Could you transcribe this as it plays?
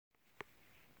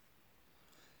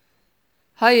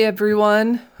Hi,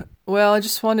 everyone. Well, I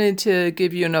just wanted to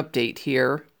give you an update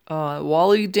here.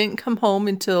 Wally didn't come home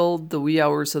until the wee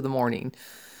hours of the morning.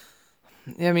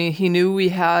 I mean, he knew we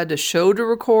had a show to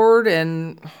record,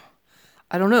 and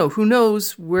I don't know, who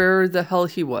knows where the hell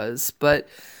he was, but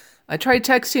I tried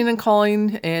texting and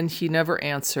calling, and he never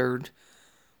answered.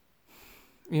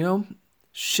 You know,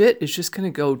 shit is just gonna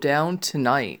go down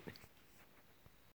tonight.